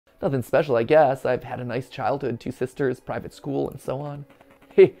Nothing special, I guess. I've had a nice childhood, 2 sisters, private school, and so on.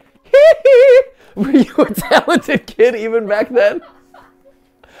 Hey, were you a talented kid even back then?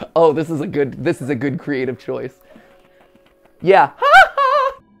 Oh, this is a good creative choice. Yeah.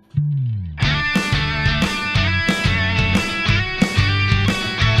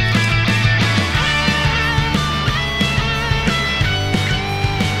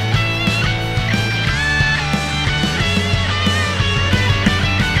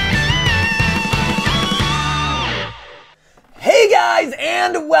 Hey guys,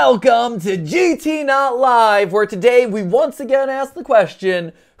 and welcome to GTLive, where today we once again ask the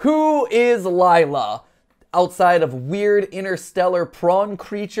question, who is Lila? Outside of weird interstellar prawn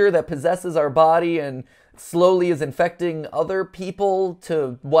creature that possesses our body and slowly is infecting other people,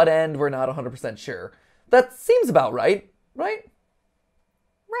 to what end, we're not 100% sure. That seems about right, right?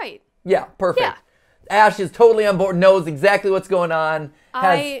 Right. Yeah, perfect. Yeah. Ash is totally on board, knows exactly what's going on.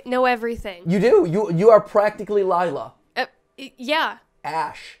 I know everything. You do? You are practically Lila. Yeah.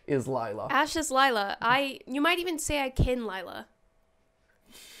 Ash is Lila. Ash is Lila. You might even say I kin Lila.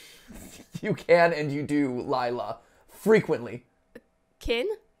 You can and you do Lila. Frequently. Kin?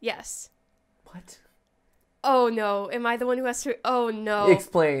 Yes. What? Oh no. Am I the one who has to? Oh no.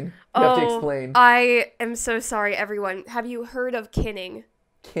 Explain. You have to explain. I am so sorry, everyone. Have you heard of kinning?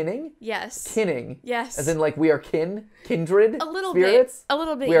 Kinning? Yes. Kinning? Yes. As in like we are kindred? A little spirits? bit. A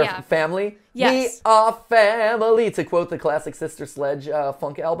little bit, we are yeah. Family? Yes. We are family, to quote the classic Sister Sledge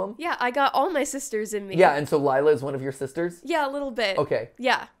funk album. Yeah, I got all my sisters in me. Yeah, and so Lila is one of your sisters? Yeah, a little bit. Okay.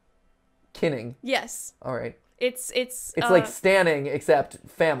 Yeah. Kinning. Yes. All right. It's like Stanning, except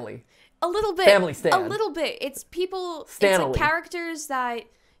family. A little bit. Family Stan. A little bit. It's people. Stanley. It's like characters that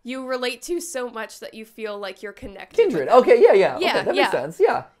you relate to so much that you feel like you're connected. Kindred. Okay, yeah. Yeah, Okay, that yeah. makes sense.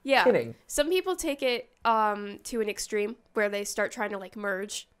 Yeah. Yeah. Kinning. Some people take it to an extreme where they start trying to like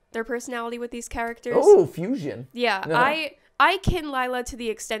merge their personality with these characters. Oh, fusion. Yeah. Uh-huh. I kin Lila to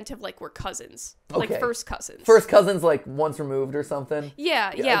the extent of like we're cousins. Okay. Like first cousins. First cousins like once removed or something?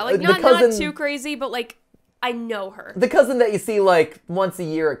 Yeah. Yeah, Like the not cousin- too crazy, but like I know her. The cousin that you see like once a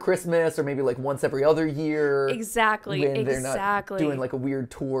year at Christmas or maybe like once every other year. Exactly. When they're not Exactly. doing like a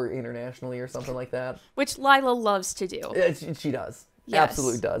weird tour internationally or something like that. Which Lila loves to do. She does. Yes.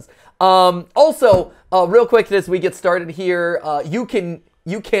 Absolutely does. Also, real quick as we get started here, you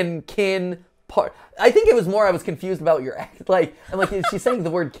can kin part. I think it was more I was confused about your act. Like, I'm like, is she saying the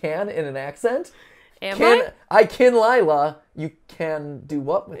word can in an accent? I kin Lila. You can do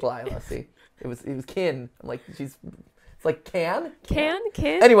what with Lila? See, it was kin. I'm like, it's like can.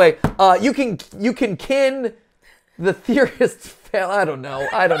 Anyway, you can kin the Theorists. I don't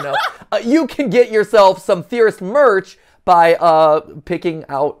know. You can get yourself some Theorist merch by picking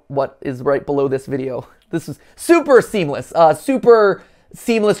out what is right below this video. This is super seamless. Super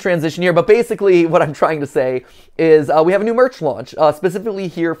seamless transition here, but basically what I'm trying to say is we have a new merch launch, specifically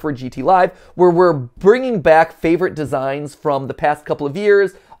here for GTLive, where we're bringing back favorite designs from the past couple of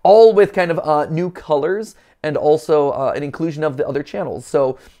years, all with kind of new colors and also an inclusion of the other channels.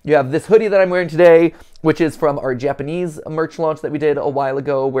 So you have this hoodie that I'm wearing today, which is from our Japanese merch launch that we did a while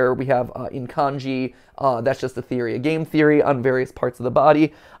ago, where we have in kanji, that's just a theory, a game theory on various parts of the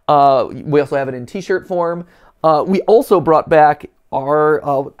body. We also have it in t-shirt form. We also brought back our,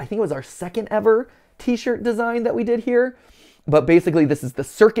 I think it was our second ever t-shirt design that we did here. But basically this is the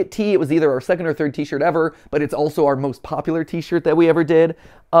circuit tee. It was either our second or third t-shirt ever, but it's also our most popular t-shirt that we ever did.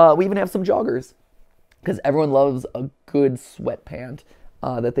 We even have some joggers because everyone loves a good sweatpant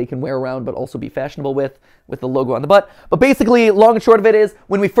that they can wear around but also be fashionable with the logo on the butt. But basically, long and short of it is,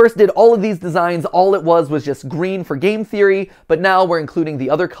 when we first did all of these designs, all it was just green for game theory, but now we're including the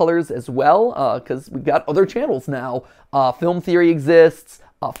other colors as well, because we've got other channels now. Film theory exists,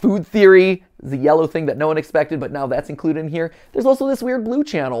 food theory is a yellow thing that no one expected, but now that's included in here. There's also this weird blue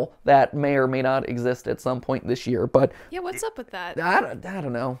channel that may or may not exist at some point this year, but... Yeah, what's up with that? I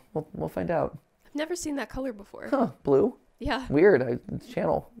don't know. We'll find out. I've never seen that color before. Huh, blue? Yeah. Weird. This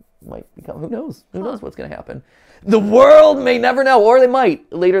channel might become, who knows? Who knows what's going to happen? The world may never know, or they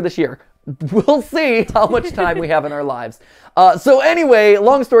might later this year. We'll see how much time we have in our lives. So anyway,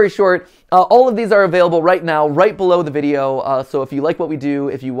 long story short, all of these are available right now, right below the video. So if you like what we do,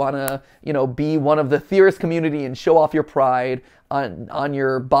 if you want to, be one of the Theorist community and show off your pride on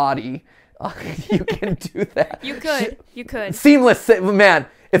your body, you can do that. You could. You could. Seamless, man.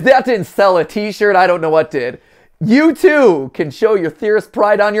 If that didn't sell a t-shirt, I don't know what did. You too can show your Theorist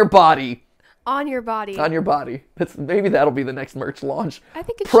pride on your body. On your body. On your body. Maybe that'll be the next merch launch. I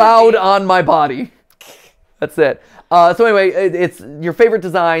think it Proud should be. on my body. That's it. So anyway, it's your favorite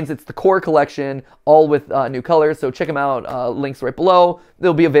designs. It's the core collection, all with new colors. So check them out. Links right below.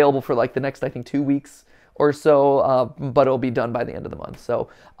 They'll be available for like the next, I think, 2 weeks or so, but it'll be done by the end of the month. So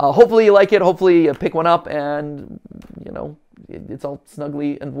hopefully you like it. Hopefully you pick one up and, you know, it's all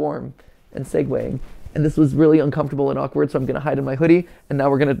snuggly and warm and segueing. And this was really uncomfortable and awkward, so I'm going to hide in my hoodie, and now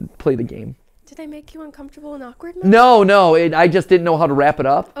we're going to play the game. Did I make you uncomfortable and awkward? No, I just didn't know how to wrap it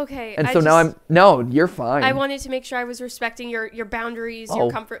up. Okay. And so now no, you're fine. I wanted to make sure I was respecting your boundaries, your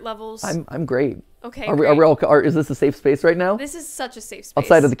comfort levels. I'm great. Okay, is this a safe space right now? This is such a safe space.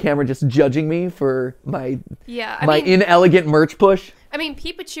 Outside of the camera just judging me for my mean, inelegant merch push. I mean,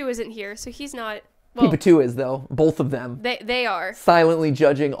 Peepachu isn't here, so he's not... Well, Peepachu is, though. Both of them. They are. Silently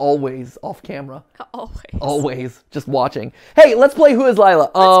judging, always, off camera. Always. Always. Just watching. Hey, let's play Who is Lila?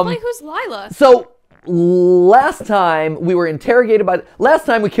 Let's play Who's Lila. So, last time we were interrogated by... Last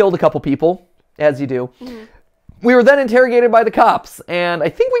time we killed a couple people, as you do. Mm-hmm. We were then interrogated by the cops, and I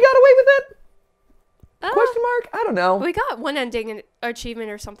think we got away with it? Question mark? I don't know. We got one ending achievement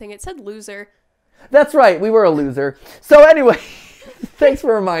or something. It said loser. That's right. We were a loser. So anyway... Thanks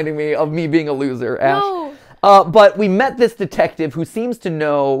for reminding me of me being a loser, Ash. No. But we met this detective who seems to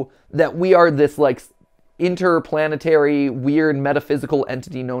know that we are this, like, interplanetary, weird, metaphysical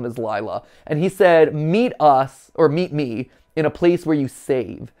entity known as Lila. And he said, meet us, or meet me, in a place where you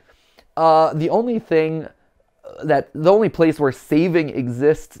save. The only place where saving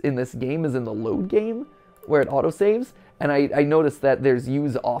exists in this game is in the load game, where it autosaves. And I noticed that there's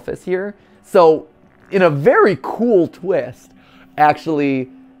Yu's office here. So, in a very cool twist...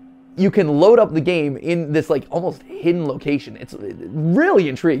 Actually, you can load up the game in this like almost hidden location. It's really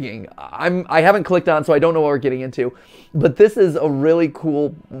intriguing. I haven't clicked on, so I don't know what we're getting into. But this is a really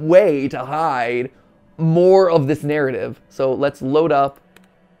cool way to hide more of this narrative. So let's load up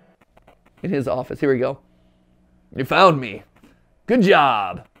in his office. Here we go. You found me. Good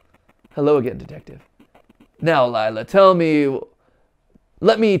job. Hello again, detective. Now, Lila,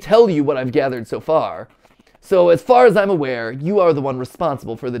 let me tell you what I've gathered so far. So, as far as I'm aware, you are the one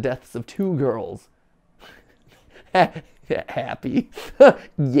responsible for the deaths of 2 girls. Happy.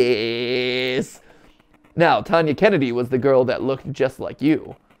 Yes. Now, Tanya Kennedy was the girl that looked just like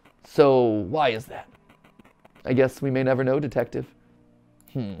you. So, why is that? I guess we may never know, detective.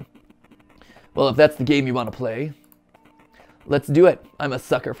 Well, if that's the game you want to play, let's do it. I'm a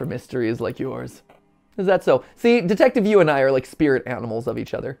sucker for mysteries like yours. Is that so? See, Detective Yu and I are like spirit animals of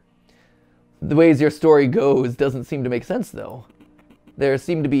each other. The ways your story goes doesn't seem to make sense, though. There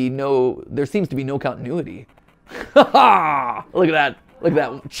seems to be no continuity. Ha ha! Look at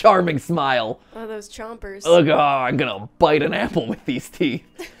that charming smile. Oh, those chompers. Look, I'm gonna bite an apple with these teeth.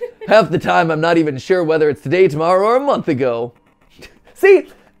 Half the time, I'm not even sure whether it's today, tomorrow, or a month ago. See,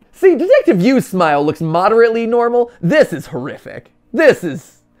 Detective Yu's smile looks moderately normal. This is horrific.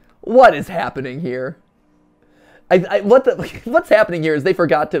 What is happening here? What's happening here is they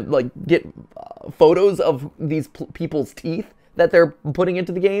forgot to like get photos of these people's teeth that they're putting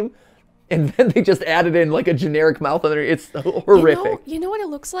into the game, and then they just added in like a generic mouth on there. It's horrific. You know what it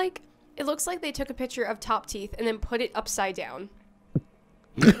looks like? It looks like they took a picture of top teeth and then put it upside down.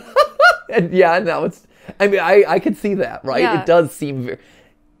 And yeah, no, I could see that, right? Yeah. It does seem very...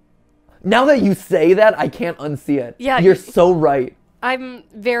 Now that you say that, I can't unsee it. Yeah, you're so right. I'm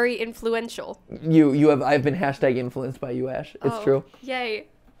very influential. I've been hashtag influenced by you, Ash. It's true. Yay.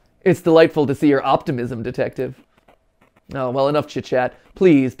 It's delightful to see your optimism, detective. Oh, well, enough chit-chat.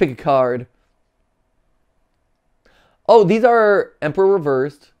 Please, pick a card. Oh, these are Emperor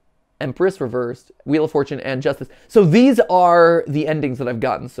Reversed, Empress Reversed, Wheel of Fortune, and Justice. So these are the endings that I've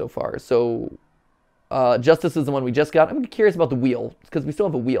gotten so far. So Justice is the one we just got. I'm curious about the Wheel, because we still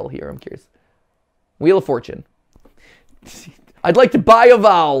have a Wheel here. I'm curious. Wheel of Fortune. I'd like to buy a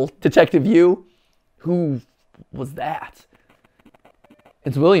vowel, Detective Yu. Who was that?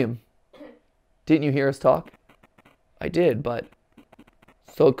 It's William. Didn't you hear us talk? I did, but...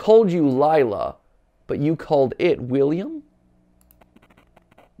 So it called you Lila, but you called it William?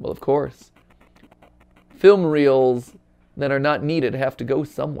 Well, of course. Film reels that are not needed have to go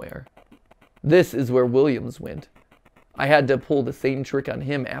somewhere. This is where Williams went. I had to pull the same trick on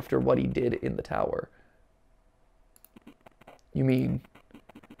him after what he did in the tower. You mean...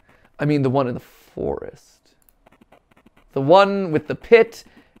 I mean the one in the forest. The one with the pit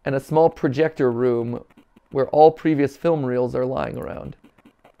and a small projector room where all previous film reels are lying around.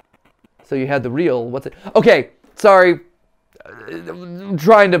 So you had the reel. What's it? Okay, sorry. I'm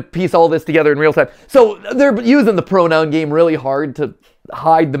trying to piece all this together in real time. So they're using the pronoun game really hard to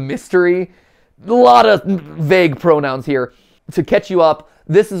hide the mystery. A lot of vague pronouns here. To catch you up,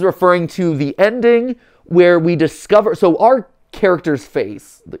 this is referring to the ending where we discover, so our character's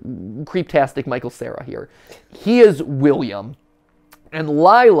face, the creeptastic Michael Cera here, he is William, and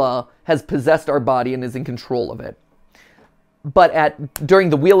Lila has possessed our body and is in control of it. But during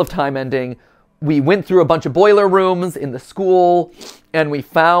the Wheel of Time ending, we went through a bunch of boiler rooms in the school, and we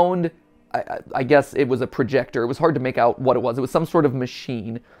found, I guess it was a projector. It was hard to make out what it was. It was some sort of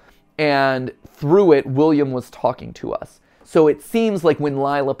machine, and through it, William was talking to us. So it seems like when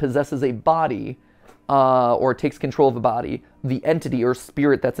Lila possesses a body, or takes control of a body, the entity or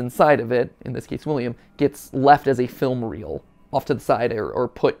spirit that's inside of it, in this case William, gets left as a film reel off to the side, or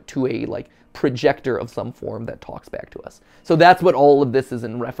put to a like projector of some form that talks back to us. So that's what all of this is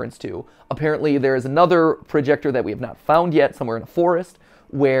in reference to. Apparently there is another projector that we have not found yet, somewhere in a forest,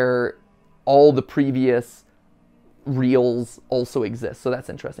 where all the previous reels also exist. So that's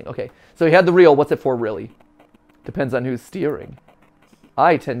interesting. Okay, so we had the reel. What's it for, really? Depends on who's steering.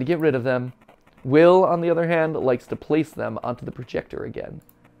 I tend to get rid of them. Will, on the other hand, likes to place them onto the projector again.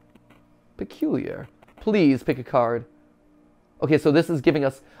 Peculiar. Please pick a card. Okay, so this is giving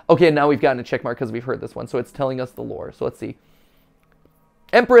us... Okay, now we've gotten a check mark because we've heard this one. So it's telling us the lore. So let's see.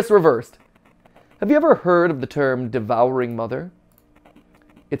 Empress reversed. Have you ever heard of the term devouring mother?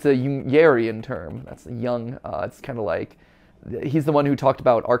 It's a Jungian term. That's a young... it's kind of like... He's the one who talked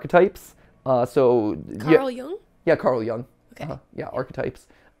about archetypes. So... Carl Jung? Yeah, Carl Jung. Okay. Yeah, archetypes.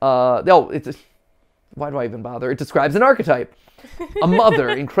 No, it's... Why do I even bother? It describes an archetype. A mother,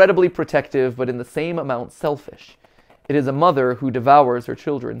 incredibly protective, but in the same amount selfish. It is a mother who devours her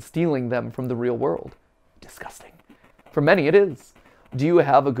children, stealing them from the real world. Disgusting. For many it is. Do you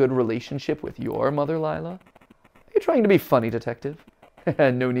have a good relationship with your mother, Lila? Are you trying to be funny, detective?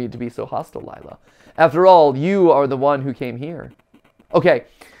 No need to be so hostile, Lila. After all, you are the one who came here. Okay,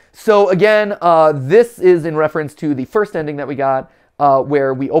 so again, this is in reference to the first ending that we got,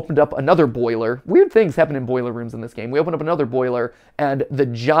 where we opened up another boiler. Weird things happen in boiler rooms in this game. We opened up another boiler, and the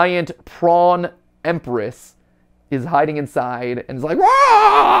giant prawn empress is hiding inside, and is like,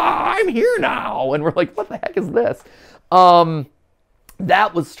 "Wah, I'm here now!" And we're like, what the heck is this?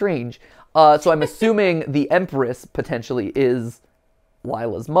 That was strange. So I'm assuming the empress, potentially, is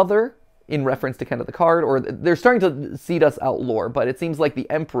Lila's mother, in reference to kind of the card, or they're starting to seed us out lore, but it seems like the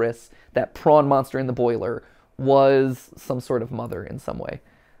empress, that prawn monster in the boiler, was some sort of mother in some way.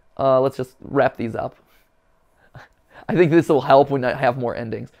 Let's just wrap these up. I think this will help when I have more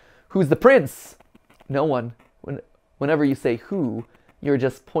endings. Who's the prince? No one. Whenever you say who, you're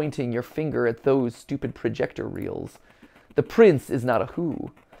just pointing your finger at those stupid projector reels. The prince is not a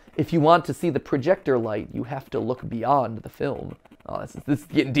who. If you want to see the projector light, you have to look beyond the film. Oh, this is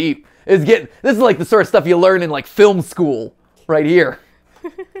getting deep. This is like the sort of stuff you learn in like film school, right here.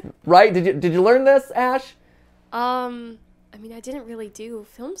 Right? Did you learn this, Ash? I mean, I didn't really do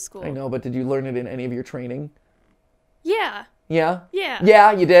film school. I know, but did you learn it in any of your training? Yeah. Yeah? Yeah.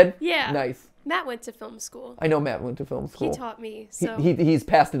 Yeah, you did? Yeah. Nice. Matt went to film school. I know Matt went to film school. He taught me, so... He's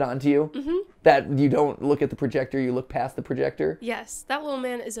passed it on to you? Mm-hmm. That you don't look at the projector, you look past the projector? Yes, that little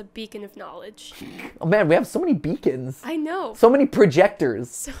man is a beacon of knowledge. Oh man, we have so many beacons. I know. So many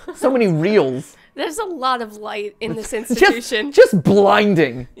projectors. So many reels. There's a lot of light in this institution. Just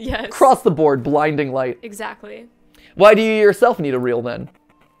blinding. Yes. Across the board, blinding light. Exactly. Why do you yourself need a reel then?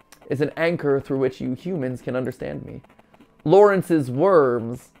 It's an anchor through which you humans can understand me. Lawrence's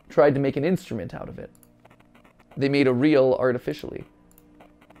worms tried to make an instrument out of it. They made a reel artificially.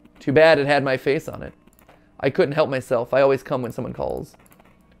 Too bad it had my face on it. I couldn't help myself. I always come when someone calls.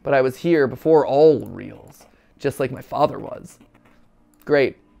 But I was here before all reels, just like my father was.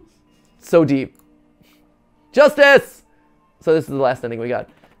 Great. So deep. Justice! So this is the last ending we got.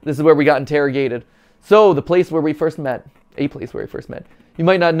 This is where we got interrogated. So, the place where we first met. A place where we first met. You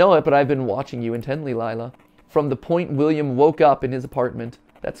might not know it, but I've been watching you intently, Lila. From the point William woke up in his apartment.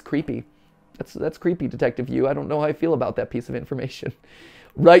 That's creepy. That's creepy, Detective Yu. I don't know how I feel about that piece of information.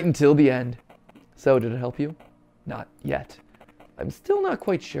 Right until the end. So, did it help you? Not yet. I'm still not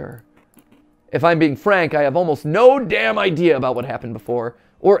quite sure. If I'm being frank, I have almost no damn idea about what happened before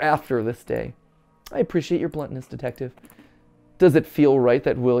or after this day. I appreciate your bluntness, Detective. Does it feel right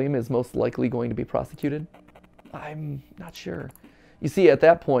that William is most likely going to be prosecuted? I'm not sure. You see, at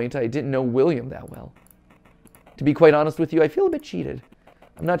that point, I didn't know William that well. To be quite honest with you, I feel a bit cheated.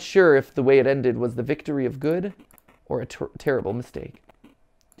 I'm not sure if the way it ended was the victory of good or a terrible mistake.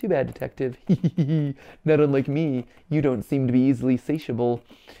 Too bad, Detective. Not unlike me, you don't seem to be easily satiable.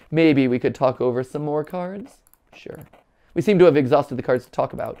 Maybe we could talk over some more cards? Sure. We seem to have exhausted the cards to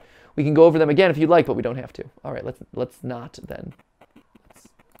talk about. We can go over them again if you'd like, but we don't have to. All right, let's not then.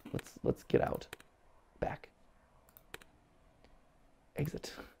 Let's get out. Back.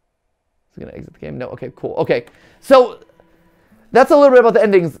 Exit. Is it gonna exit the game? No. Okay, cool. Okay, so that's a little bit about the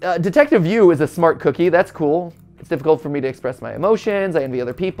endings. Detective Yu is a smart cookie. That's cool. It's difficult for me to express my emotions. I envy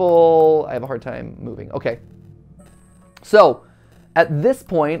other people. I have a hard time moving. Okay. So at this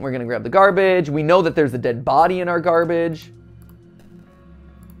point, we're gonna grab the garbage. We know that there's a dead body in our garbage.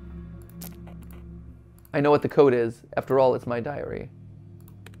 I know what the code is. After all, it's my diary.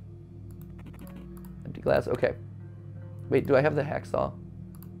 Empty glass. Okay. Wait, do I have the hacksaw?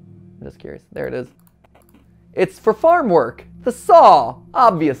 I'm just curious. There it is. It's for farm work. The saw,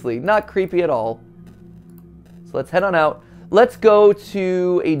 obviously. Not creepy at all. So let's head on out. Let's go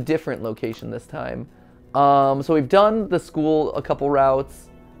to a different location this time. So we've done the school a couple routes.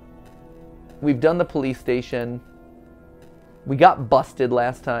 We've done the police station. We got busted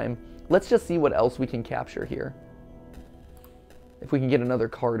last time. Let's just see what else we can capture here. If we can get another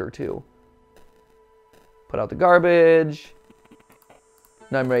card or two. Put out the garbage.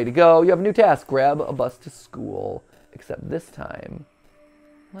 Now I'm ready to go. You have a new task. Grab a bus to school. Except this time,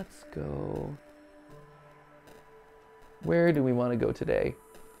 let's go. Where do we want to go today?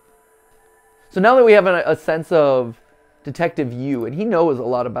 So now that we have a sense of Detective Yu, and he knows a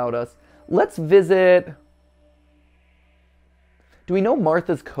lot about us, let's visit... Do we know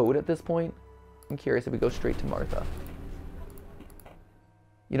Martha's code at this point? I'm curious if we go straight to Martha.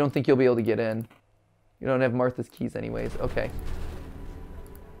 You don't think you'll be able to get in? You don't have Martha's keys anyways. Okay.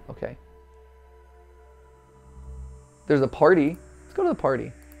 Okay. There's a party. Let's go to the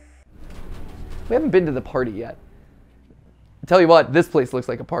party. We haven't been to the party yet. I tell you what, this place looks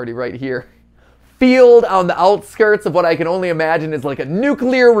like a party right here. Field on the outskirts of what I can only imagine is like a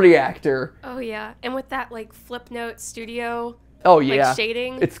nuclear reactor. Oh yeah, and with that like Flipnote studio. Oh yeah. Like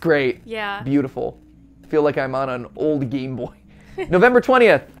shading. It's great. Yeah. Beautiful. Feel like I'm on an old Game Boy. November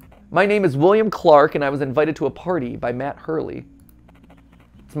 20th. My name is William Clark and I was invited to a party by Matt Hurley.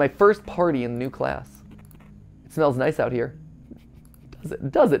 It's my first party in the new class. It smells nice out here.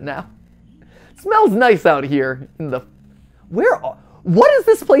 Does it now? It smells nice out here in the... What is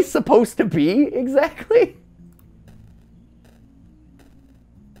this place supposed to be exactly?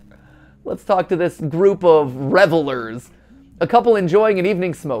 Let's talk to this group of revelers. A couple enjoying an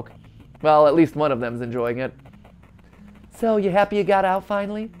evening smoke. Well, at least one of them's enjoying it. So, you happy you got out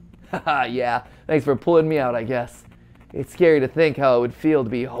finally? Haha, yeah. Thanks for pulling me out, I guess. It's scary to think how it would feel to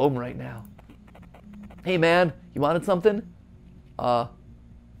be home right now. Hey, man, you wanted something? No.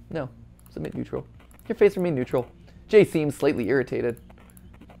 Submit neutral. Your face remained neutral. Jay seems slightly irritated.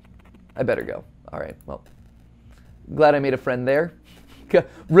 I better go. All right, well. Glad I made a friend there.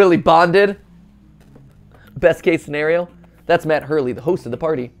 Really bonded. Best case scenario. That's Matt Hurley, the host of the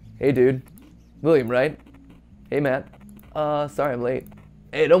party. Hey, dude. William, right? Hey, Matt. Sorry I'm late.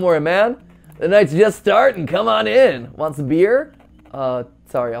 Hey, don't worry, man. The night's just starting. Come on in. Want some beer?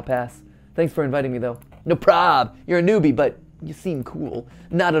 Sorry, I'll pass. Thanks for inviting me, though. No prob. You're a newbie, but you seem cool.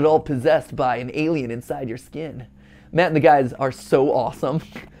 Not at all possessed by an alien inside your skin. Matt and the guys are so awesome.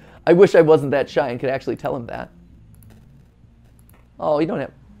 I wish I wasn't that shy and could actually tell him that. Oh, you don't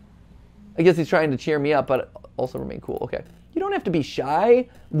have... I guess he's trying to cheer me up, but also remain cool. Okay. You don't have to be shy,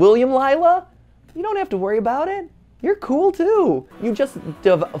 William Lila. You don't have to worry about it. You're cool, too. You just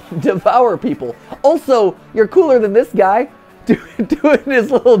devour people. Also, you're cooler than this guy doing his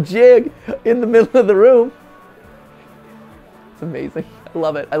little jig in the middle of the room. It's amazing. I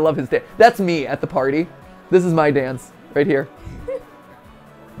love it. I love his dance. That's me at the party. This is my dance right here.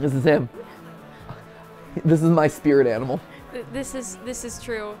 This is him. This is my spirit animal. This is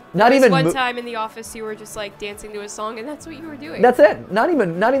true. Not even one time in the office you were just like dancing to a song and that's what you were doing. That's it. Not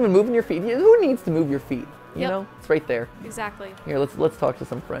even moving your feet. Who needs to move your feet? You know? It's right there. Exactly. Here, let's talk to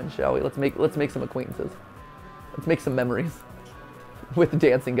some friends, shall we? Let's make some acquaintances. Let's make some memories with the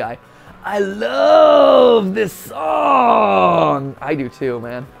dancing guy. I love this song. I do too,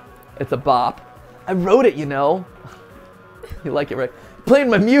 man. It's a bop. I wrote it, you know. You like it, right? Playing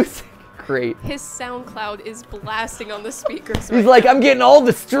my music. Great. His SoundCloud is blasting on the speakers. He's like, I'm getting all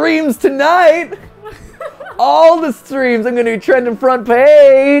the streams tonight. All the streams. I'm going to be trending front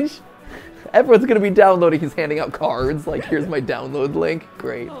page. Everyone's going to be downloading. He's handing out cards. Like, here's my download link.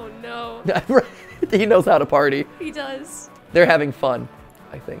 Great. Oh, no. He knows how to party. He does. They're having fun,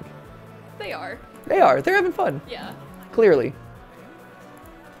 I think. They are. They are. They're having fun. Yeah. Clearly.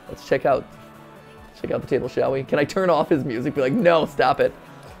 Let's check out the table, shall we? Can I turn off his music? Be like, no, stop it.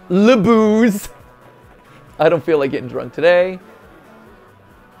 Le booze. I don't feel like getting drunk today.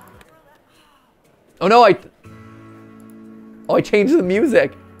 Oh no, I changed the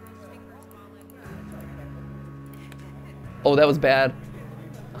music. Oh, that was bad.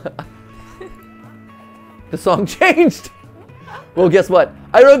 The song changed. Well, guess what?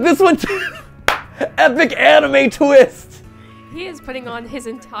 I wrote this one too. Epic anime twist. He is putting on his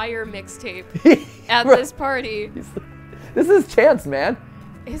entire mixtape Right. at this party. This is Chance, man.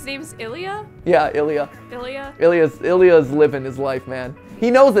 His name's Ilya? Yeah, Ilya. Ilya? Ilya's living his life, man. He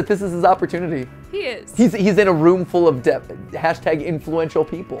knows that this is his opportunity. He is. He's in a room full of hashtag influential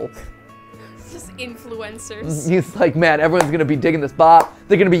people. It's just influencers. He's like, man, everyone's gonna be digging this bop.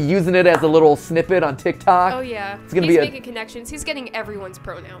 They're gonna be using it as a little snippet on TikTok. Oh yeah. It's gonna He's be making connections. He's getting everyone's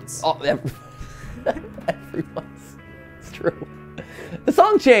pronouns. Oh, everyone's. It's true. The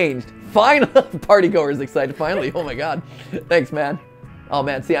song changed. Finally, partygoers excited. Finally. Oh my god. Thanks, man. Oh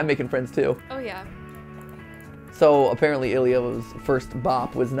man, see, I'm making friends too. Oh yeah. So apparently Ilya's first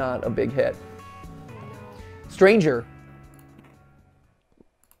bop was not a big hit. Stranger.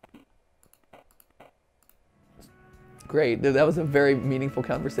 Great. That was a very meaningful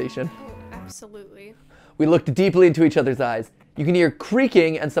conversation. Oh, absolutely. We looked deeply into each other's eyes. You can hear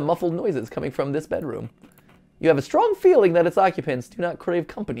creaking and some muffled noises coming from this bedroom. You have a strong feeling that its occupants do not crave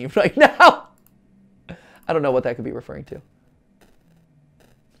company right now. I don't know what that could be referring to.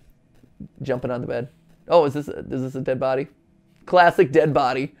 Jumping on the bed. Oh, is this a dead body? Classic dead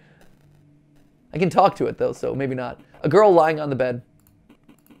body. I can talk to it though, so maybe not. A girl lying on the bed.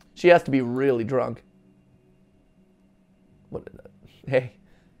 She has to be really drunk. What? Hey,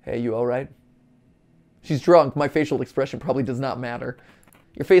 you all right? She's drunk. My facial expression probably does not matter.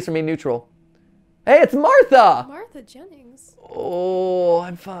 Your face remained neutral. Hey, it's Martha! Martha Jennings. Oh,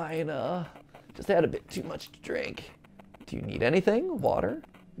 I'm fine. Just had a bit too much to drink. Do you need anything? Water?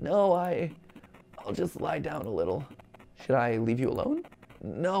 No, I'll just lie down a little. Should I leave you alone?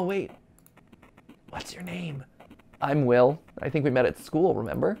 No, wait. What's your name? I'm Will. I think we met at school,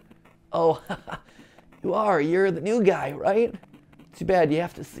 remember? Oh, you are. You're the new guy, right? Too bad you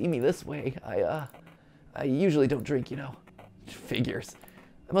have to see me this way. I usually don't drink, you know. Figures.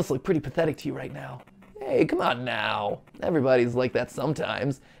 I must look pretty pathetic to you right now. Hey, come on now. Everybody's like that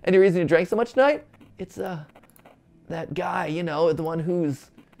sometimes. Any reason you drank so much tonight? It's, that guy, you know, the one who's...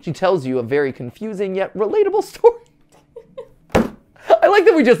 She tells you a very confusing yet relatable story. I like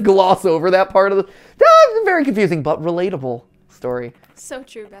that we just gloss over that part of the... very confusing but relatable story. So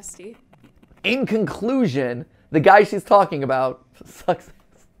true, bestie. In conclusion, the guy she's talking about sucks.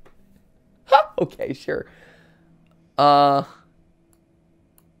 Okay, sure.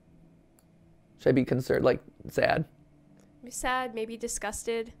 Should I be concerned, like, sad? Be sad, maybe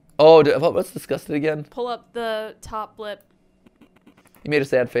disgusted. Oh, what's disgusted again? Pull up the top lip. You made a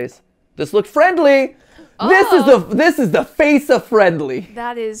sad face. This looked friendly. Oh. This is the face of friendly.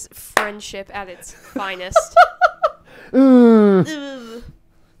 That is friendship at its finest. You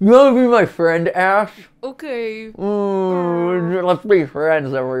wanna be my friend, Ash? Okay. Let's be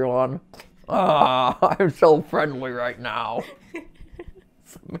friends, everyone. I'm so friendly right now.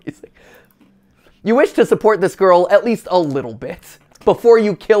 It's amazing. You wish to support this girl at least a little bit before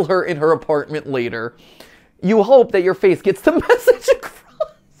you kill her in her apartment later. You hope that your face gets the message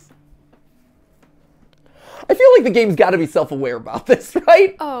across. I feel like the game's got to be self-aware about this,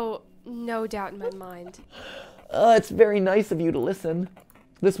 right? Oh, no doubt in my mind. It's very nice of you to listen.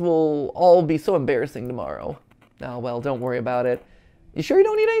 This will all be so embarrassing tomorrow. Oh, well, don't worry about it. You sure you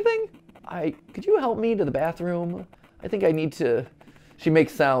don't need anything? Could you help me to the bathroom? I think I need to... She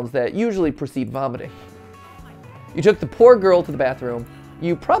makes sounds that usually precede vomiting. You took the poor girl to the bathroom.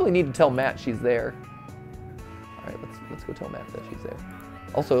 You probably need to tell Matt she's there. All right, let's go tell Matt that she's there.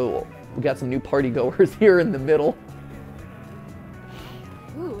 Also, we got some new party goers here in the middle.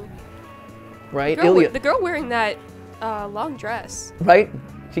 Ooh. Right? The girl wearing that long dress. Right?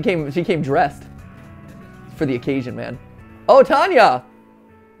 She came dressed for the occasion, man. Oh, Tanya!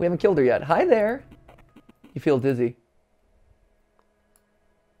 We haven't killed her yet. Hi there. You feel dizzy.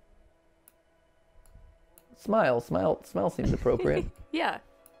 Smile seems appropriate. Yeah.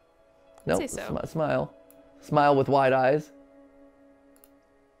 Nope, I'd say so. Smile. Smile with wide eyes.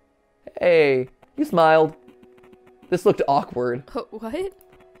 Hey, you smiled. This looked awkward. What?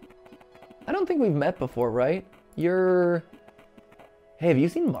 I don't think we've met before, right? You're... Hey, have you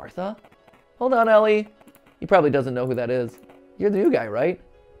seen Martha? Hold on, Ellie. He probably doesn't know who that is. You're the new guy, right?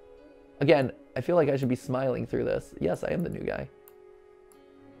 Again, I feel like I should be smiling through this. Yes, I am the new guy.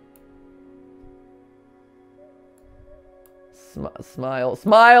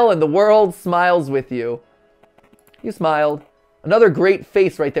 Smile, and the world smiles with you. You smiled. Another great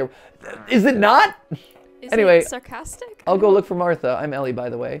face right there. Is it not? Is anyway, it sarcastic? I'll go look for Martha. I'm Ellie, by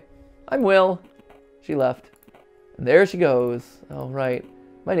the way. I'm Will. She left. And there she goes. All right.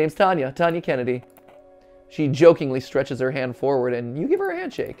 My name's Tanya. Tanya Kennedy. She jokingly stretches her hand forward, and you give her a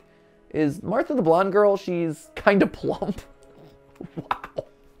handshake. Is Martha the blonde girl? She's kind of plump. Wow.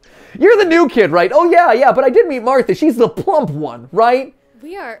 You're the new kid, right? Oh, yeah, but I did meet Martha. She's the plump one, right?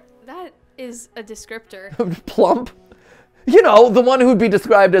 That is a descriptor. Plump? You know, the one who'd be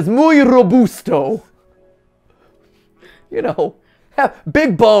described as muy robusto. You know,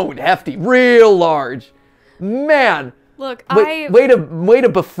 big boned, hefty, real large. Man. Look, way to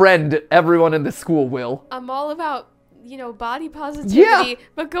befriend everyone in the school, Will. I'm all about, body positivity,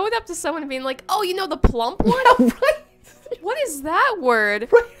 but going up to someone and being like, oh, the plump one? Yeah, right. What is that word?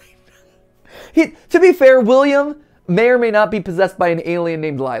 Right. To be fair, William may or may not be possessed by an alien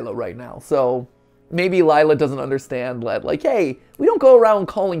named Lila right now. So maybe Lila doesn't understand that, like, hey, we don't go around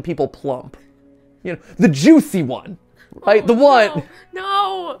calling people plump. The juicy one, right? Oh, the one.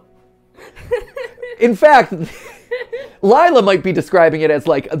 No. In fact, Lila might be describing it as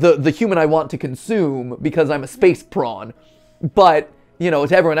like the human I want to consume because I'm a space prawn. But,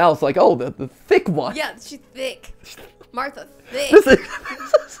 to everyone else, like, oh, the thick one. Yeah, she's thick. Martha thick. Martha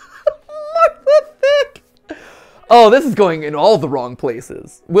thick. Oh, this is going in all the wrong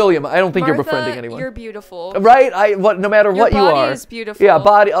places. William, I don't think Martha, you're befriending anyone. You're beautiful. Right? No matter what you are. Your body is beautiful. Yeah,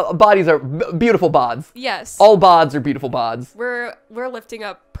 bodies are beautiful bods. Yes. All bods are beautiful bods. We're lifting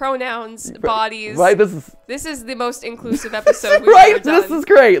up pronouns, bodies. Right? This is the most inclusive episode we've right? ever done. This is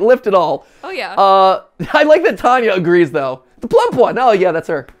great. Lift it all. Oh yeah. I like that Tanya agrees though. The plump one. Oh yeah, that's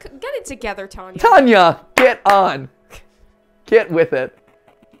her. Get it together, Tanya. Tanya, get on. Get with it.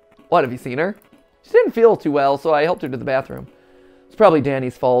 What, have you seen her? She didn't feel too well, so I helped her to the bathroom. It's probably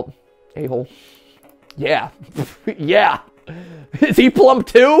Danny's fault. A-hole. Yeah. Yeah. Is he plump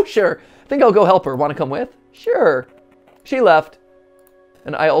too? Sure. I think I'll go help her. Want to come with? Sure. She left.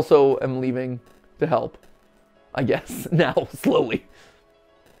 And I also am leaving to help. I guess. Now, slowly.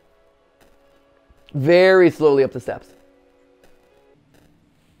 Very slowly up the steps.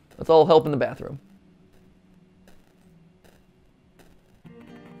 Let's all help in the bathroom.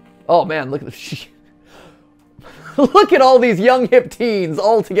 Oh man, look at the look at all these young hip teens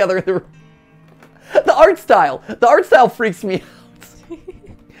all together in the room. The art style freaks me out.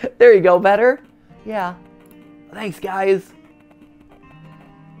 There you go, better? Yeah. Thanks, guys.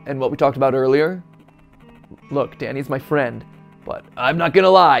 And what we talked about earlier? Look, Danny's my friend, but I'm not gonna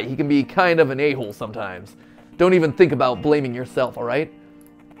lie, he can be kind of an a-hole sometimes. Don't even think about blaming yourself, alright?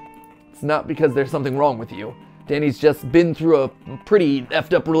 It's not because there's something wrong with you. Danny's just been through a pretty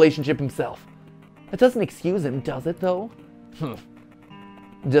effed up relationship himself. That doesn't excuse him, does it, though?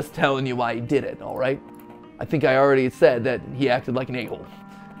 Just telling you why he did it, alright? I think I already said that he acted like an a-hole.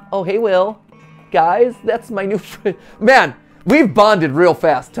 Oh, hey, Will. Guys, that's my new friend. Man, we've bonded real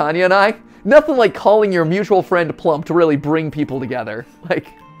fast, Tanya and I. Nothing like calling your mutual friend plump to really bring people together. Like,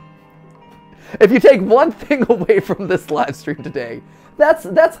 if you take one thing away from this live stream today,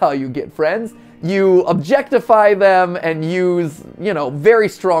 that's how you get friends. You objectify them and use, very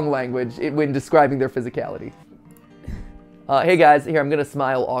strong language when describing their physicality. Hey guys, here, I'm gonna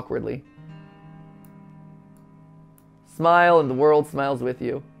smile awkwardly. Smile and the world smiles with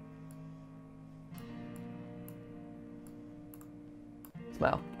you.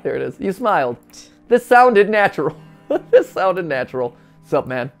 Smile. There it is. You smiled. This sounded natural. This sounded natural. What's up,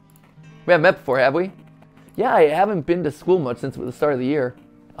 man? We haven't met before, have we? Yeah, I haven't been to school much since the start of the year.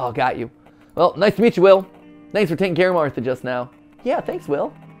 Oh, got you. Well, nice to meet you, Will. Thanks for taking care of Martha just now. Yeah, thanks,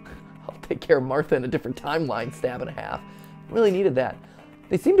 Will. I'll take care of Martha in a different timeline, stab and a half. Really needed that.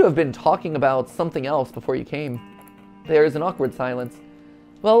 They seem to have been talking about something else before you came. There's an awkward silence.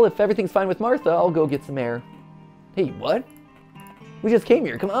 Well, if everything's fine with Martha, I'll go get some air. Hey, what? We just came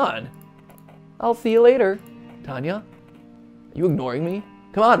here, come on. I'll see you later. Tanya? Are you ignoring me?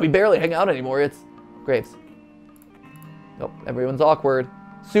 Come on, we barely hang out anymore. It's Graves. Nope, everyone's awkward.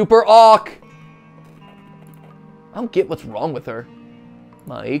 Super awk! I don't get what's wrong with her.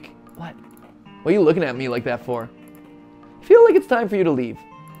 Mike? What? What are you looking at me like that for? I feel like it's time for you to leave.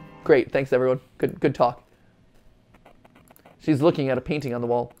 Great, thanks everyone. Good talk. She's looking at a painting on the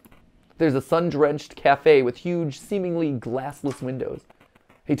wall. There's a sun-drenched cafe with huge, seemingly glassless windows.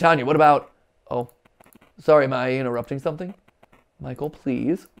 Hey Tanya, what about... Oh, sorry, am I interrupting something? Michael,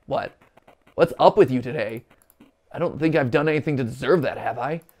 please. What? What's up with you today? I don't think I've done anything to deserve that, have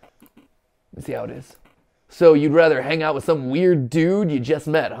I? Let's see how it is. So you'd rather hang out with some weird dude you just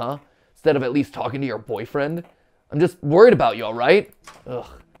met, huh? Instead of at least talking to your boyfriend? I'm just worried about you, alright? Ugh,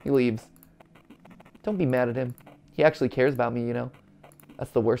 he leaves. Don't be mad at him. He actually cares about me,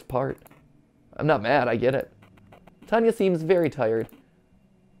 That's the worst part. I'm not mad, I get it. Tanya seems very tired.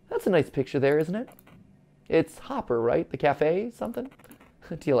 That's a nice picture there, isn't it? It's Hopper, right? The cafe, something?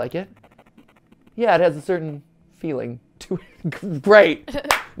 Do you like it? Yeah, it has a certain feeling to it. Great!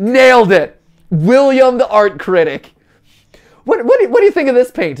 Nailed it! William the art critic. What do you think of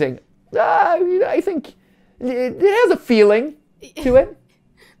this painting? I think it has a feeling to it.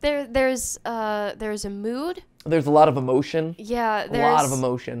 There's a mood. There's a lot of emotion. Yeah, a lot of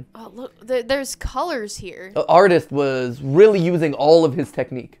emotion. Oh, look, there's colors here. The artist was really using all of his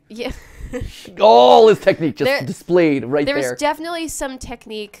technique. Yeah. All his technique just displayed right there. There's definitely some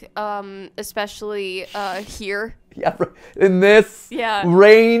technique, especially here. Yeah, in this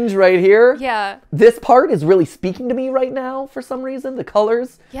range right here. Yeah. This part is really speaking to me right now for some reason. The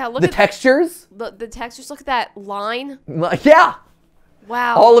colors. Yeah, look at the textures. The textures. Look at that line. Yeah.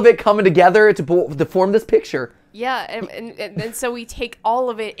 Wow. All of it coming together to form this picture. Yeah, and so we take all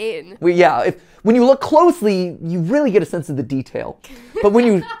of it in. When you look closely, you really get a sense of the detail. But when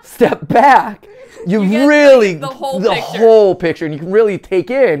you step back, you really the whole picture, and you can really take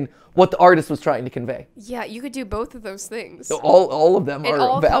in what the artist was trying to convey. Yeah, you could do both of those things. All of them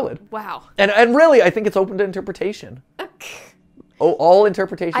are valid. Wow. And really, I think it's open to interpretation. All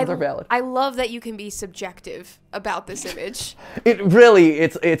interpretations are valid. I love that you can be subjective about this image. It really,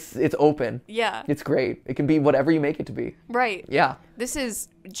 it's open. Yeah. It's great. It can be whatever you make it to be. Right. Yeah. This is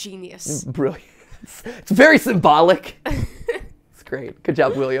genius. Brilliant. It's very symbolic. It's great. Good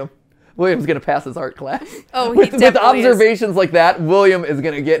job, William. William's going to pass his art class. Oh, with observations like that, William is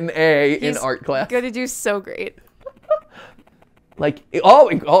going to get an A in art class. He's going to do so great.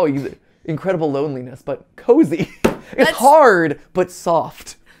 Incredible loneliness, but cozy. It's hard, but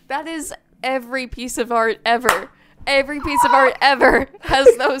soft. That is every piece of art ever. Every piece of art ever has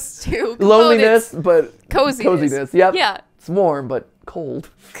those two components. Loneliness, but coziness. Yep. Yeah. It's warm, but cold.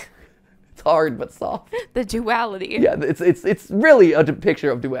 It's hard, but soft. The duality. Yeah, it's really a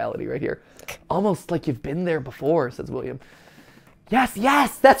picture of duality right here. Almost like you've been there before, says William.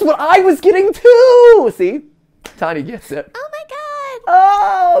 Yes, that's what I was getting too. See? Tanya gets it. Oh my god.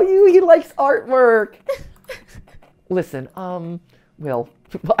 Oh, he likes artwork. Listen, well,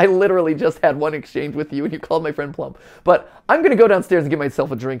 I literally just had one exchange with you and you called my friend Plum. But I'm going to go downstairs and get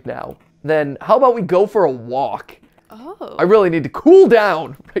myself a drink now. Then how about we go for a walk? Oh. I really need to cool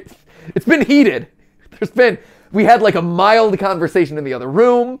down. It's been heated. We had like a mild conversation in the other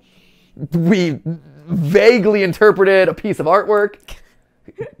room. We vaguely interpreted a piece of artwork.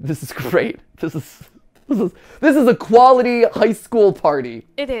 This is great. This is a quality high school party.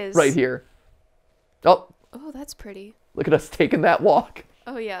 It is. Right here. Oh, that's pretty. Look at us taking that walk.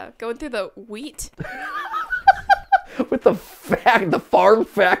 Oh yeah, going through the wheat. With the farm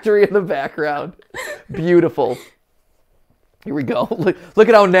factory in the background. Beautiful. Here we go. Look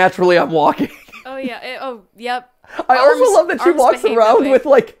at how naturally I'm walking. Oh yeah. Yep. I also love that she walks around with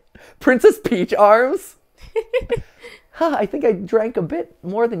like Princess Peach arms. I think I drank a bit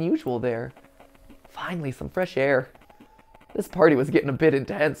more than usual there. Finally, some fresh air. This party was getting a bit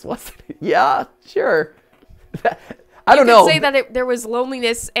intense, wasn't it? Yeah, sure. I don't know. You could say that there was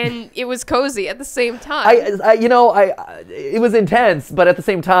loneliness and it was cozy at the same time. It was intense, but at the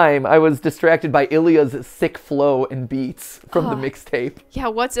same time, I was distracted by Ilya's sick flow and beats from the mixtape. Yeah,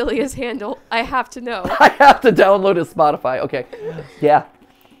 what's Ilya's handle? I have to know. I have to download his Spotify. Okay. Yeah.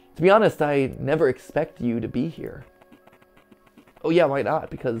 To be honest, I never expect you to be here. Oh yeah, why not?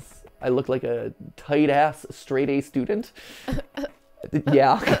 Because I look like a tight-ass straight-A student.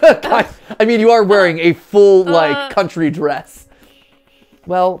 Yeah. I mean, you are wearing a full, country dress.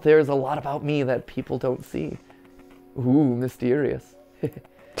 Well, there's a lot about me that people don't see. Ooh, mysterious.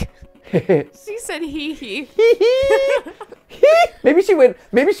 She said hee hee. Maybe she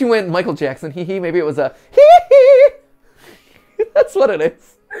went Michael Jackson. Hee hee. Maybe it was a hee hee. That's what it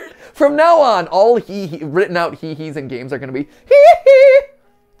is. From now on, all written out hee hees in games are going to be hee hee.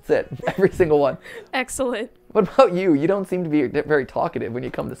 That's it. Every single one. Excellent. What about you? You don't seem to be very talkative when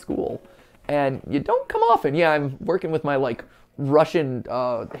you come to school. And you don't come often. Yeah, I'm working with my, Russian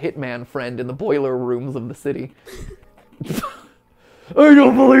hitman friend in the boiler rooms of the city. I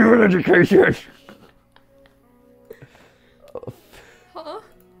don't believe in education. Huh?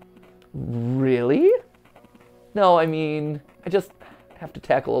 Really? No, I mean, I just have to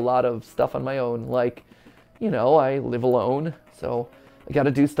tackle a lot of stuff on my own. I live alone, so I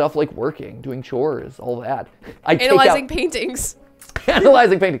gotta do stuff like working, doing chores, all that. Analyzing paintings.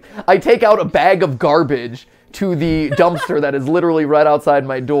 Analyzing paintings. I take out a bag of garbage to the dumpster that is literally right outside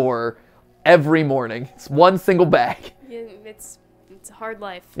my door every morning. It's one single bag. Yeah, it's a hard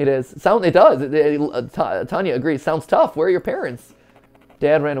life. It is. It does. Tanya agrees. Sounds tough. Where are your parents?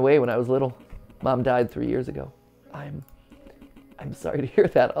 Dad ran away when I was little. Mom died 3 years ago. I'm sorry to hear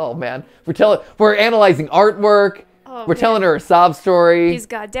that. Oh man, we're analyzing artworok. Oh, we're telling her a sob story. He's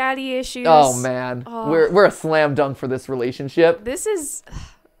got daddy issues. Oh man, we're a slam dunk for this relationship. This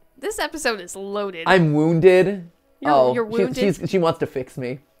episode is loaded. I'm wounded. You're wounded. She wants to fix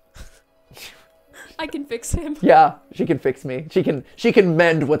me. I can fix him. Yeah, she can fix me. She can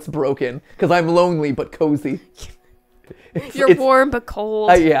mend what's broken because I'm lonely but cozy. You're warm but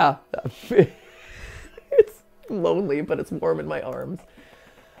cold. Yeah. It's lonely, but it's warm in my arms.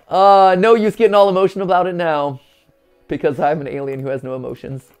 No use getting all emotional about it now because I'm an alien who has no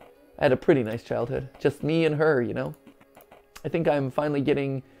emotions. I had a pretty nice childhood. Just me and her, you know? I think I'm finally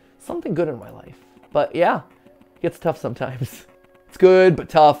getting something good in my life. But yeah, it gets tough sometimes. It's good, but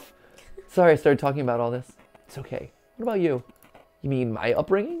tough. Sorry I started talking about all this. It's okay. What about you? You mean my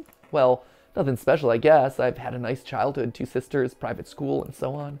upbringing? Well, nothing special, I guess. I've had a nice childhood, 2 sisters, private school, and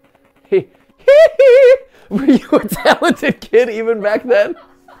so on. Hey, were you a talented kid even back then?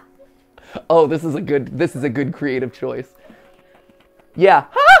 Oh, this is a good creative choice. Yeah.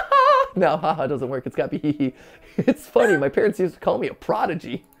 Ha ha. No, haha doesn't work. It's got to be hee hee. It's funny. My parents used to call me a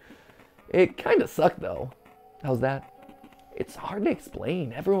prodigy. It kind of sucked though. How's that? It's hard to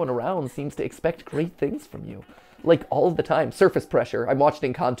explain. Everyone around seems to expect great things from you. Like all the time. Surface pressure. I watched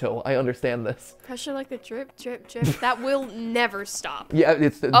Encanto. I understand this. Pressure like the drip, drip, drip. That will never stop. Yeah,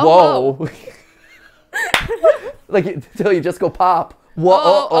 it's the, whoa. Like until you just go pop.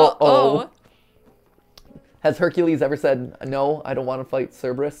 Whoa, oh. Has Hercules ever said, no, I don't want to fight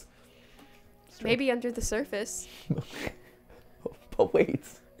Cerberus? Maybe under the surface. But wait.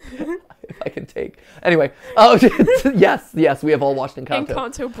 If I can take. Anyway, yes, we have all watched Encanto.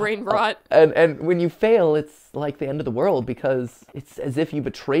 Encanto brain rot. And when you fail, it's like the end of the world because it's as if you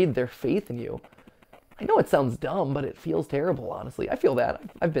betrayed their faith in you. I know it sounds dumb, but it feels terrible, honestly. I feel that.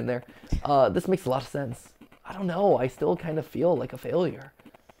 I've been there. This makes a lot of sense. I don't know. I still kind of feel like a failure.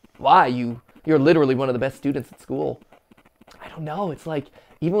 Why? You're literally one of the best students at school. I don't know. It's like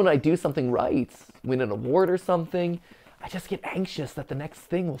even when I do something right, win an award or something, I just get anxious that the next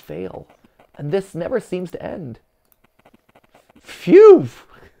thing will fail. And this never seems to end. Phew!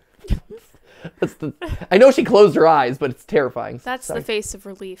 I know she closed her eyes, but it's terrifying. That's the face of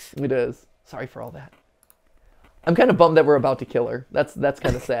relief. It is. Sorry for all that. I'm kind of bummed that we're about to kill her. That's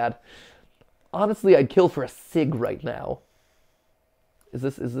kind of sad. Honestly, I'd kill for a cig right now. Is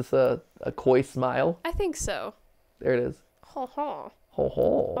this a coy smile? I think so. There it is. Ho ho. Ho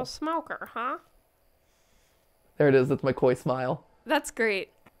ho. A smoker, huh? There it is. That's my coy smile. That's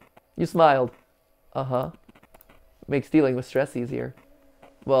great. You smiled. Uh-huh. Makes dealing with stress easier.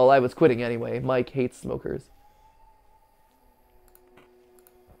 Well, I was quitting anyway. Mike hates smokers.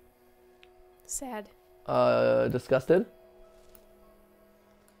 Sad. Disgusted?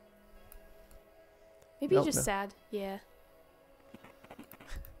 Maybe Nope, just no. sad. Yeah.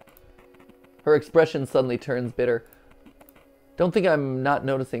 Her expression suddenly turns bitter. Don't think I'm not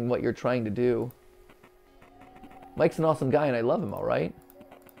noticing what you're trying to do. Mike's an awesome guy and I love him, all right?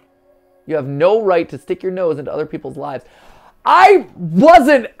 You have no right to stick your nose into other people's lives. I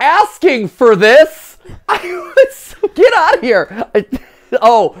wasn't asking for this! Get out of here!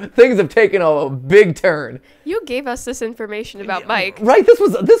 Oh, things have taken a big turn. You gave us this information about Mike. Right, this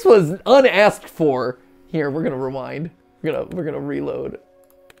was unasked for. Here, we're gonna rewind. We're gonna reload.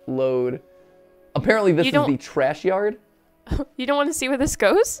 Load. Apparently this is the trash yard. You don't want to see where this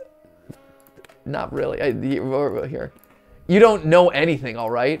goes? Not really. Here. You don't know anything,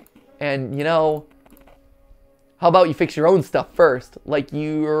 all right? And, you know, how about you fix your own stuff first? Like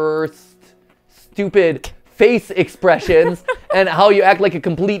your stupid face expressions and how you act like a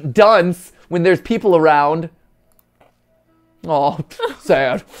complete dunce when there's people around. Oh,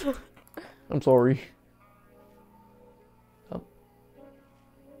 sad. I'm sorry. Oh.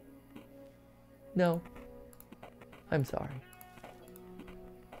 No. I'm sorry.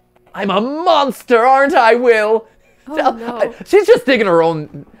 I'm a monster, aren't I, Will? Oh, no. She's just digging her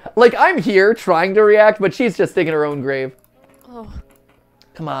own... Like, I'm here trying to react, but she's just digging her own grave. Oh.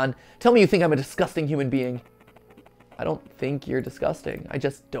 Come on. Tell me you think I'm a disgusting human being. I don't think you're disgusting. I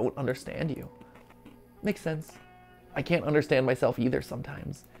just don't understand you. Makes sense. I can't understand myself either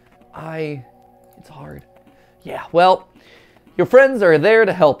sometimes. It's hard. Yeah, well, your friends are there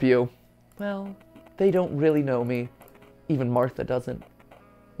to help you. Well, they don't really know me. Even Martha doesn't.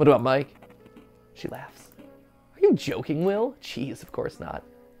 What about Mike? She laughs. Are you joking, Will? Jeez, of course not.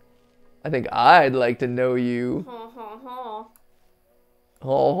 I think I'd like to know you. Ha ha ha.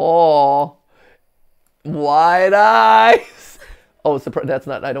 Ho ho. Wide eyes. Oh, surprise! That's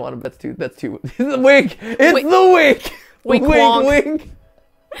not. I don't want to. That's too. It's the wink. It's Wink. the wink. Wink, wink,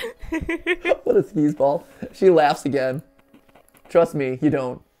 wink. What a skis ball. She laughs again. Trust me, you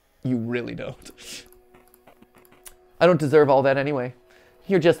don't. You really don't. I don't deserve all that anyway.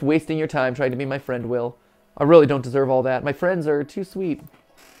 You're just wasting your time trying to be my friend, Will. I really don't deserve all that. My friends are too sweet.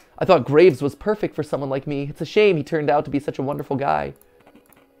 I thought Graves was perfect for someone like me. It's a shame he turned out to be such a wonderful guy.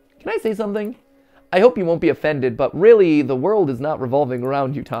 Can I say something? I hope you won't be offended, but really, the world is not revolving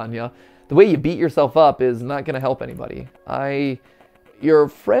around you, Tanya. The way you beat yourself up is not going to help anybody. Your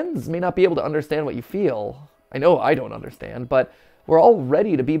friends may not be able to understand what you feel. I know I don't understand, but we're all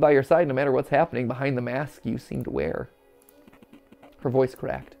ready to be by your side no matter what's happening behind the mask you seem to wear. Her voice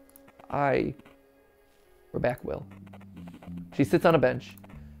cracked. We're back, Will. She sits on a bench.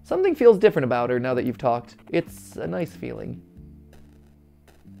 Something feels different about her now that you've talked. It's a nice feeling.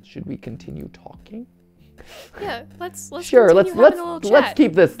 Should we continue talking? Yeah, let's sure. Let's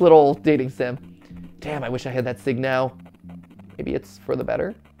Keep this little dating sim. Damn, I wish I had that sig now. Maybe it's for the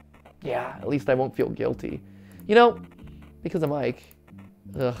better. Yeah, at least I won't feel guilty. You know, because of Mike.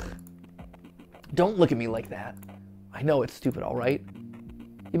 Ugh. Don't look at me like that. I know it's stupid, all right?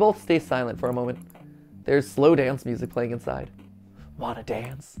 You both stay silent for a moment. There's slow dance music playing inside. Wanna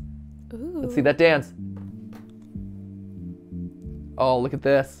dance? Ooh. Let's see that dance. Oh, look at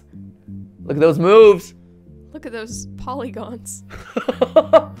this. Look at those moves. Look at those polygons.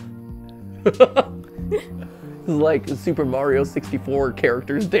 This is like Super Mario 64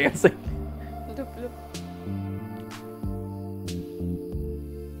 characters dancing.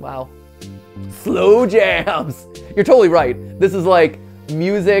 Wow. Slow jams. You're totally right. This is like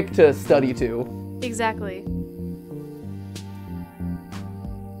music to study to. Exactly.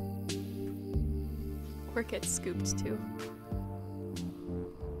 Or get scooped too.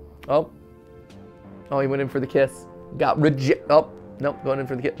 Oh, he went in for the kiss. Got oh, nope, going in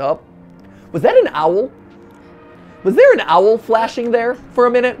for the kiss. Oh, was that an owl? Was there an owl flashing there for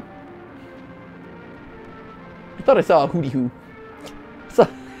a minute? I thought I saw a hootie hoo.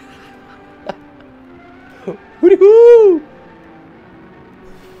 Hootie hoo!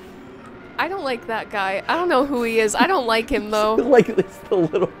 I don't like that guy. I don't know who he is. I don't like him though. It's like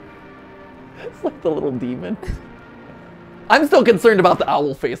the little demon. I'm still concerned about the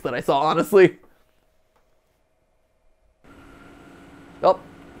owl face that I saw, honestly. Oh.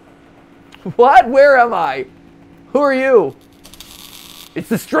 What? Where am I? Who are you? It's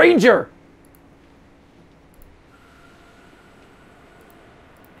the stranger!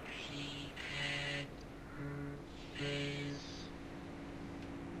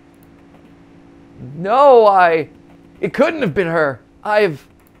 No, it couldn't have been her. I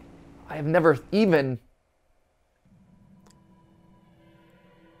have never even...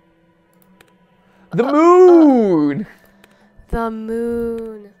 The moon! The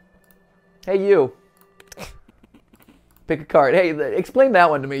moon. Hey, you. Pick a card. Hey, explain that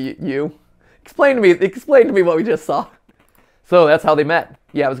one to me, you. Explain to me what we just saw. So that's how they met.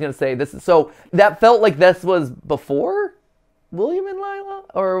 Yeah, I was gonna say this is so that felt like this was before William and Lila,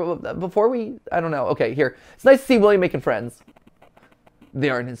 or before we. I don't know. Okay, here. It's nice to see William making friends. They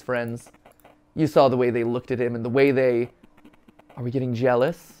aren't his friends. You saw the way they looked at him and the way they. Are we getting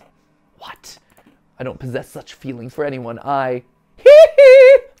jealous? What? I don't possess such feelings for anyone. All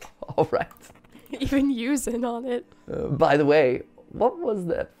right. Even using on it. By the way, what was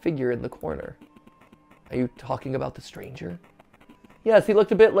that figure in the corner? Are you talking about the stranger? Yes, he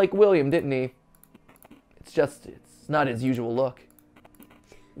looked a bit like William, didn't he? It's not his usual look.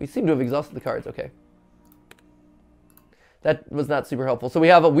 We seem to have exhausted the cards. Okay. That was not super helpful. So we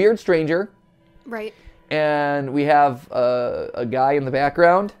have a weird stranger. Right. And we have a guy in the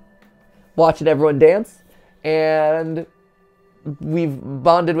background watching everyone dance. And we've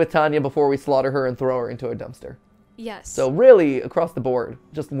bonded with Tanya before we slaughter her and throw her into a dumpster. Yes. So really, across the board,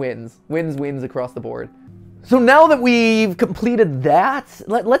 just wins. Wins across the board. So now that we've completed that,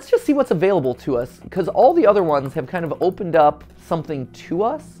 let's just see what's available to us. Because all the other ones have kind of opened up something to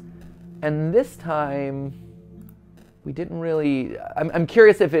us. And this time, we didn't really... I'm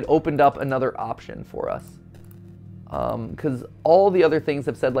curious if it opened up another option for us. Because all the other things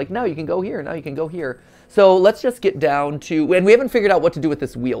have said, like, now you can go here, now you can go here. So let's just get down to... And we haven't figured out what to do with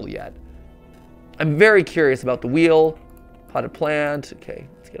this wheel yet. I'm very curious about the wheel. Potted plant. Okay,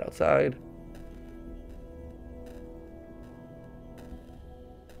 let's get outside.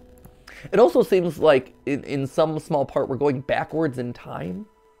 It also seems like in some small part we're going backwards in time.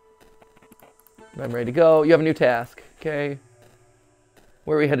 I'm ready to go. You have a new task. Okay.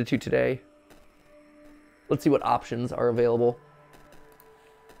 Where are we headed to today? Let's see what options are available.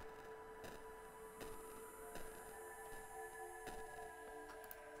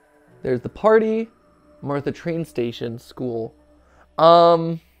 There's the party, Martha train station, school.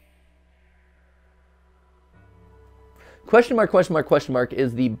 Question mark, question mark, question mark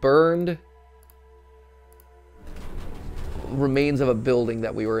is the burned remains of a building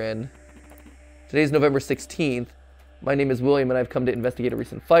that we were in. Today's November 16th. My name is William, and I've come to investigate a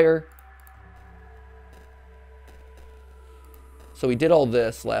recent fire. So we did all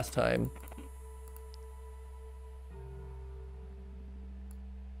this last time.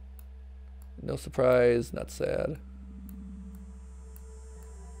 No surprise, not sad.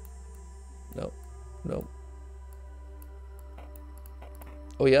 No, no.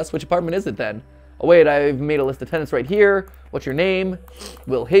 Oh yes, which apartment is it then? Oh wait, I've made a list of tenants right here. What's your name?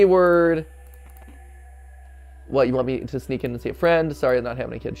 Will Hayward. What, you want me to sneak in and see a friend? Sorry, I'm not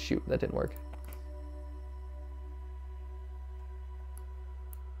having a kid. Shoot, that didn't work.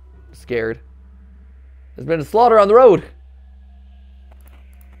 Scared. There's been a slaughter on the road.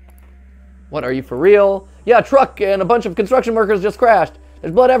 What, are you for real? Yeah, a truck and a bunch of construction workers just crashed.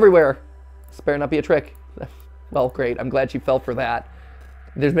 There's blood everywhere. This better not be a trick. Well, great. I'm glad she fell for that.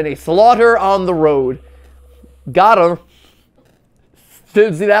 There's been a slaughter on the road. Got her.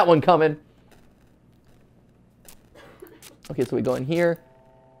 Didn't see that one coming. Okay, so we go in here.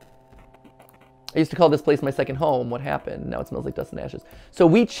 I used to call this place my second home. What happened? Now it smells like dust and ashes. So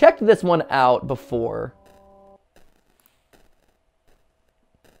we checked this one out before.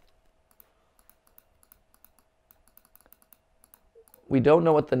 We don't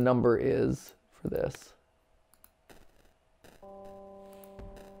know what the number is for this.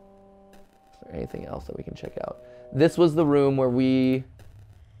 Is there anything else that we can check out? This was the room where we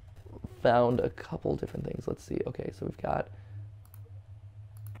found a couple different things. Let's see. Okay, so we've got...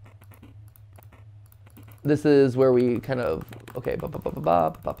 This is where we kind of... Okay,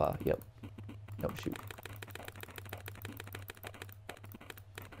 yep. No, shoot.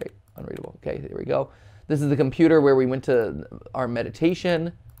 Great, unreadable. Okay, there we go. This is the computer where we went to our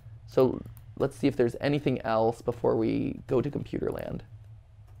meditation. So let's see if there's anything else before we go to computer land.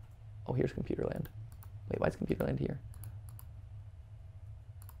 Oh, here's computer land. Wait, why is computer land here?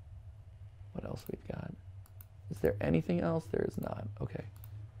 What else we've got? Is there anything else? There is not. Okay.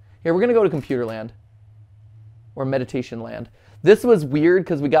 Here, we're going to go to computer land. Or meditation land. This was weird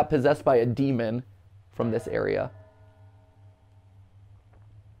because we got possessed by a demon from this area.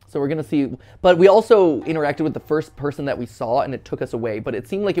 So we're going to see... But we also interacted with the first person that we saw and it took us away. But it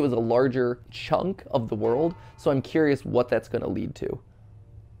seemed like it was a larger chunk of the world. So I'm curious what that's going to lead to.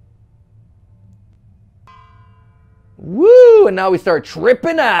 Woo! And now we start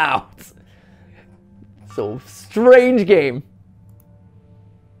tripping out. So strange game.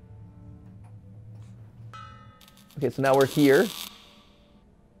 Okay, so now we're here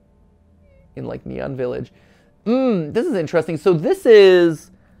in like Neon Village. This is interesting. So this is,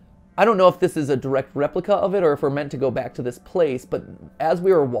 I don't know if this is a direct replica of it or if we're meant to go back to this place, but as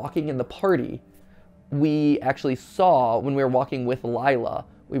we were walking in the party, we actually saw, when we were walking with Lila,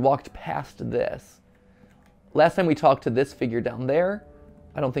 we walked past this. Last time we talked to this figure down there,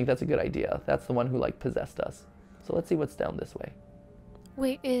 I don't think that's a good idea. That's the one who like possessed us. So let's see what's down this way.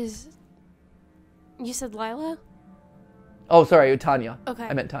 Wait, you said Lila? Oh, sorry, Tanya. Okay.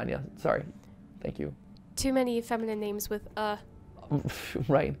 I meant Tanya. Sorry. Thank you. Too many feminine names with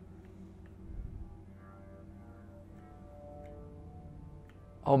Right.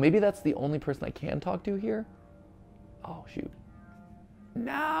 Oh, maybe that's the only person I can talk to here? Oh, shoot.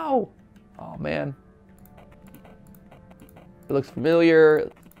 No! Oh, man. It looks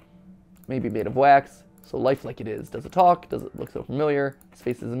familiar. Maybe made of wax. So lifelike it is. Does it talk? Does it look so familiar? His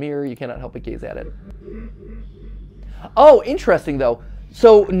face is a mirror. You cannot help but gaze at it. Oh, interesting, though.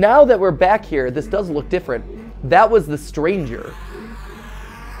 So now that we're back here, this does look different. That was the stranger.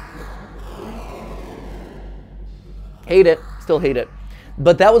 Hate it. Still hate it.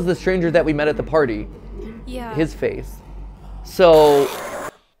 But that was the stranger that we met at the party. Yeah. His face. So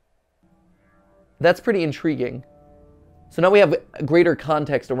that's pretty intriguing. So now we have greater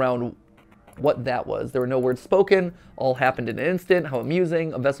context around what that was. There were no words spoken. All happened in an instant. How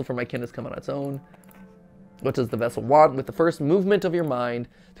amusing. A vessel for my kin has come on its own. What does the vessel want? With the first movement of your mind,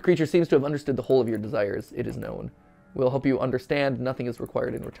 the creature seems to have understood the whole of your desires. It is known. We'll help you understand. Nothing is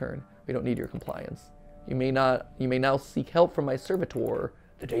required in return. We don't need your compliance. You may now seek help from my servitor,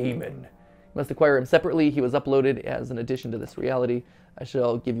 the demon. You must acquire him separately. He was uploaded as an addition to this reality. I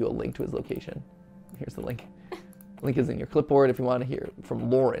shall give you a link to his location. Here's the link. The link is in your clipboard if you want to hear from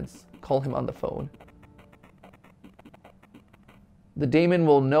Lawrence. Call him on the phone. The daemon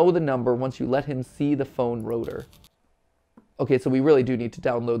will know the number once you let him see the phone rotor. Okay, so we really do need to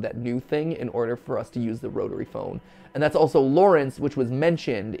download that new thing in order for us to use the rotary phone. And that's also Lawrence, which was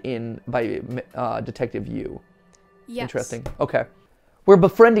mentioned by Detective Yu. Yes. Interesting. Okay. We're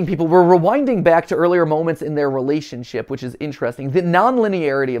befriending people. We're rewinding back to earlier moments in their relationship, which is interesting. The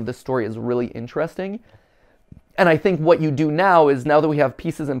non-linearity of the story is really interesting. And I think what you do now is, now that we have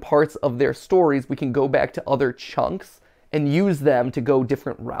pieces and parts of their stories, we can go back to other chunks and use them to go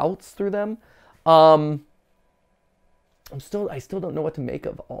different routes through them. I still don't know what to make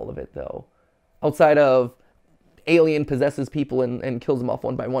of all of it, though. Outside of alien possesses people and kills them off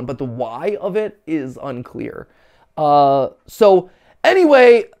one by one. But the why of it is unclear. So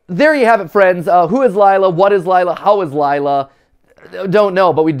anyway, there you have it, friends. Who is Lila? What is Lila? How is Lila? Don't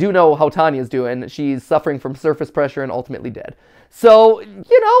know, but we do know how Tanya's doing. She's suffering from surface pressure and ultimately dead. So,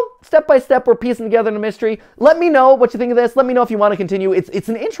 you know, step by step, we're piecing together the mystery. Let me know what you think of this. Let me know if you want to continue. It's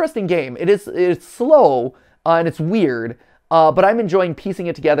an interesting game. It's slow and it's weird, but I'm enjoying piecing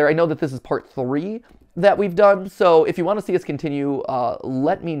it together. I know that this is part 3 that we've done, so if you want to see us continue,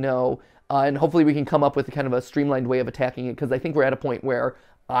 let me know, and hopefully we can come up with kind of a streamlined way of attacking it, because I think we're at a point where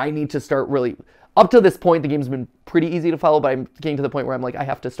I need to start really... Up to this point, the game's been pretty easy to follow, but I'm getting to the point where I'm like, I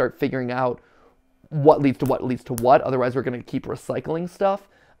have to start figuring out what leads to what leads to what. Otherwise, we're going to keep recycling stuff.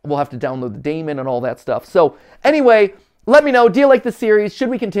 We'll have to download the daemon and all that stuff. So anyway, let me know. Do you like the series? Should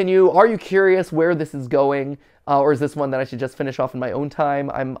we continue? Are you curious where this is going? Or is this one that I should just finish off in my own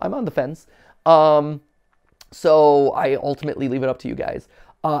time? I'm on the fence. So I ultimately leave it up to you guys.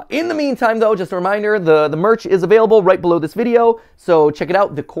 In the meantime, though, just a reminder, the merch is available right below this video, so check it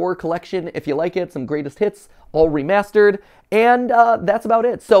out, the core collection, if you like it, some greatest hits, all remastered, and that's about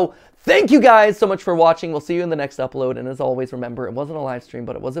it. So thank you guys so much for watching. We'll see you in the next upload, and as always, remember, it wasn't a live stream,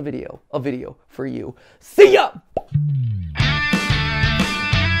 but it was a video for you. See ya!